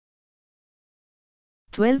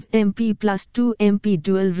12 MP plus 2 MP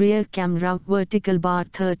dual rear camera vertical bar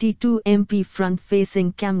 32 MP front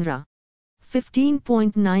facing camera.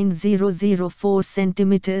 15.9004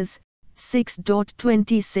 centimeters,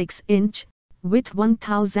 6.26 inch, width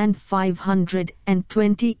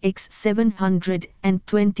 1520 x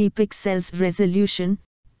 720 pixels resolution,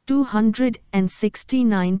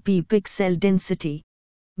 269p pixel density.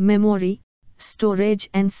 Memory, storage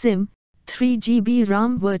and SIM, 3 GB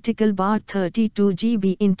RAM vertical bar 32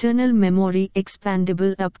 GB internal memory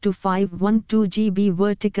expandable up to 512 GB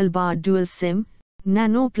vertical bar dual SIM,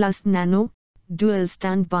 nano+nano, dual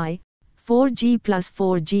standby, 4G plus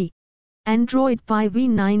 4G. Android Pie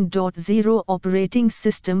v9.0 operating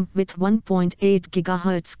system with 1.8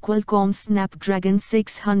 GHz Qualcomm Snapdragon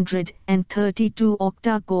 632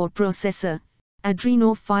 octa-core processor,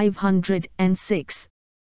 Adreno 506.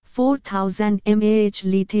 4000 mAh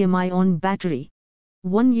lithium-ion battery.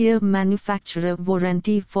 1 year manufacturer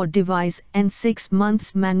warranty for device and 6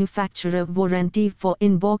 months manufacturer warranty for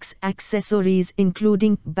in-box accessories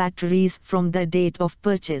including batteries from the date of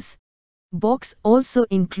purchase. Box also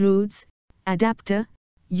includes adapter,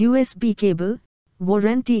 USB cable,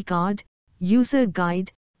 warranty card, user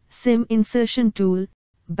guide, SIM insertion tool,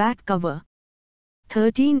 back cover.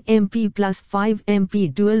 13 MP plus 5 MP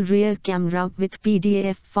dual rear camera with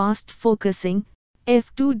PDF fast focusing,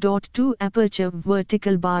 f2.2 aperture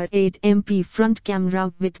vertical bar 8 MP front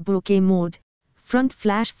camera with bokeh mode, front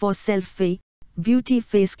flash for selfie, beauty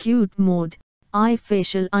face cute mode, eye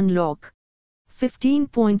facial unlock.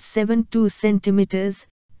 15.72 centimeters,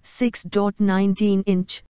 6.19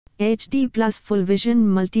 inch, HD plus full vision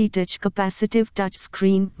multi-touch capacitive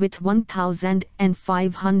touchscreen with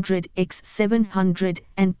 1500 x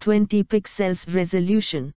 720 pixels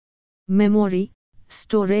resolution. Memory,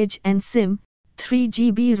 storage and SIM, 3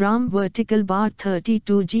 GB RAM vertical bar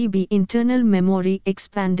 32 GB internal memory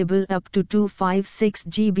expandable up to 256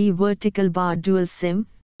 GB vertical bar dual SIM,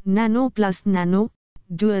 nano+nano,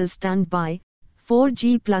 dual standby,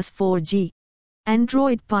 4G plus 4G.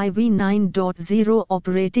 Android Pie v9.0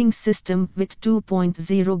 operating system with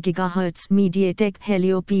 2.0 GHz MediaTek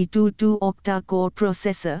Helio P22 octa-core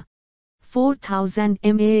processor. 4000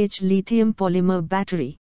 mAh lithium polymer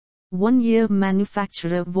battery. 1 year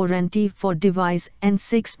manufacturer warranty for device and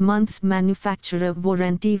 6 months manufacturer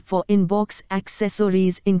warranty for in-box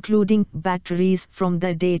accessories including batteries from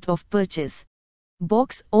the date of purchase.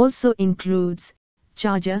 Box also includes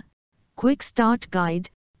charger, quick start guide,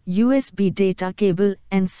 USB data cable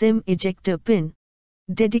and SIM ejector pin.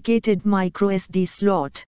 Dedicated microSD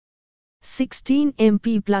slot. 16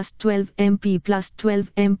 MP plus 12 MP plus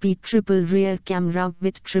 12 MP triple rear camera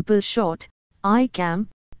with triple shot, iCam,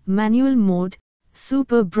 manual mode,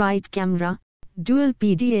 super bright camera, dual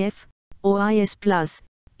PDF, OIS plus,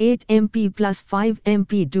 8 MP plus 5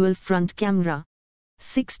 MP dual front camera.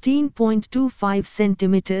 16.25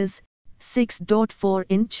 centimeters, 6.4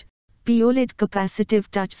 inch, POLED capacitive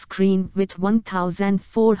touchscreen with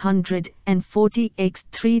 1440 x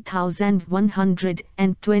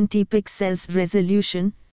 3120 pixels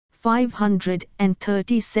resolution,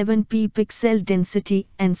 537p pixel density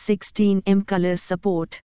and 16 color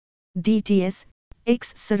support. DTS,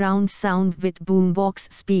 X surround sound with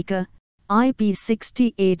boombox speaker,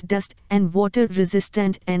 IP68 dust and water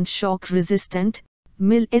resistant and shock resistant,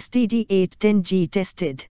 MIL STD810G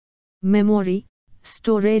tested. Memory,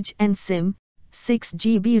 storage and SIM, 6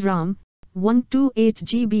 GB RAM, 128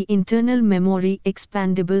 GB internal memory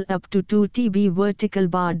expandable up to 2 TB vertical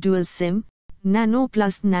bar dual SIM,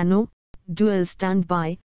 nano+nano, dual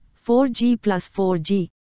standby, 4G plus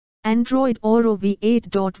 4G. Android Oro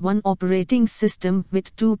v8.1 operating system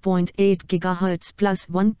with 2.8 GHz plus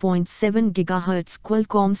 1.7 GHz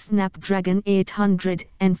Qualcomm Snapdragon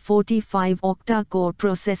 845 octa-core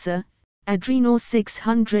processor, Adreno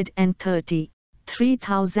 630.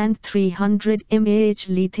 3300 mAh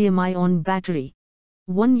lithium-ion battery.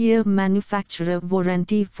 1 year manufacturer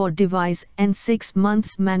warranty for device and 6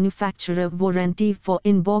 months manufacturer warranty for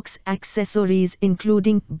in-box accessories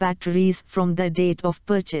including batteries from the date of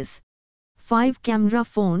purchase. 5 camera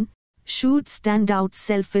phone, shoot standout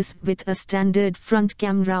selfies with a standard front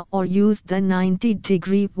camera or use the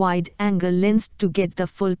 90-degree wide-angle lens to get the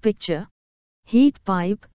full picture. Heat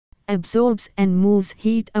pipe, absorbs and moves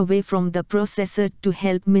heat away from the processor to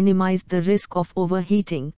help minimize the risk of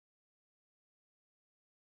overheating.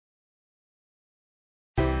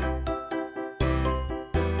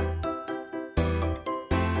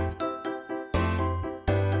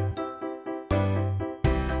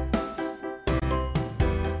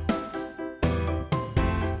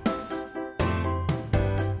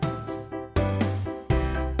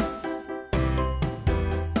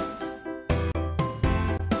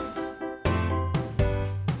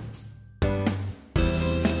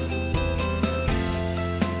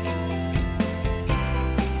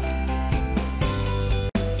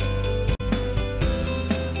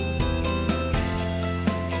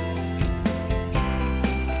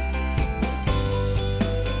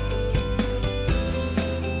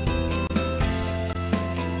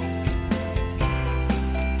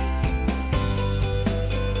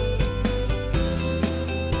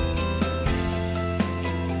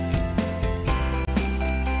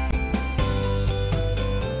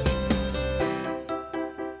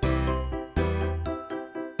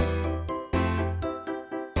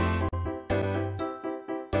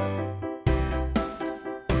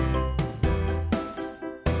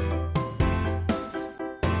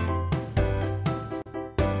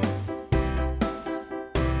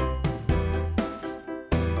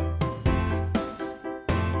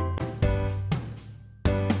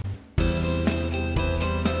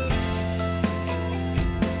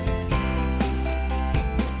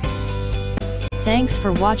 Thanks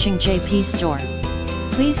for watching JP Store.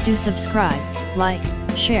 Please do subscribe, like,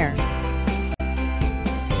 share,